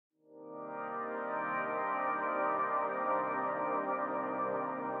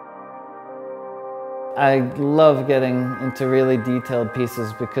I love getting into really detailed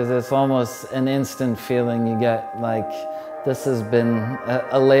pieces because it's almost an instant feeling you get, like this has been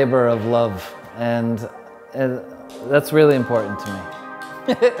a labor of love, and that's really important to me.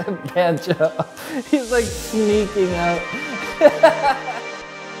 Banjo, he's like sneaking out.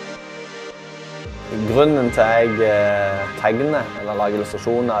 Grunnen til jeg tegner, eller lager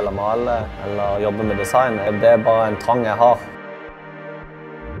illustrasjoner, eller maler, eller jobber med design, det er bare en trang jeg har.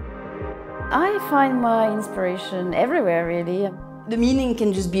 I find my inspiration everywhere, really. The meaning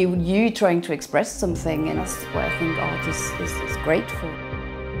can just be you trying to express something, and that's what I think art is great for.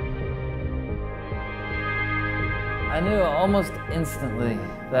 I knew almost instantly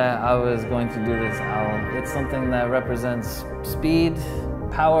that I was going to do this owl. It's something that represents speed,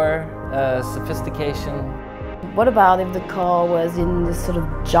 power, sophistication. What about if the car was in this sort of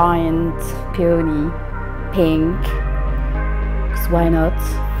giant peony pink? Because why not?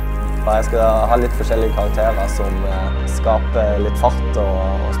 Jeg skal ha litt forskjellige karakterer som skaper litt fart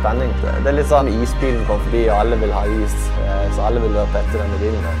og spenning. Det er litt sånn isbilen kommer forbi og alle vil ha is, så alle vil løpe etter denne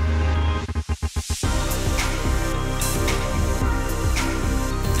bilen.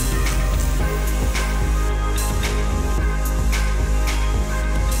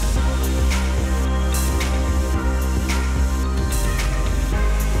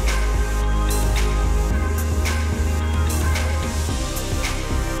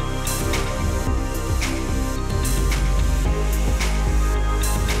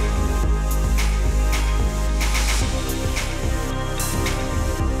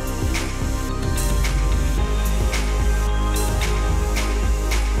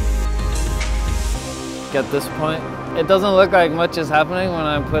 At this point, it doesn't look like much is happening when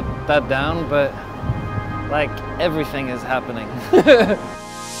I put that down, but like everything is happening.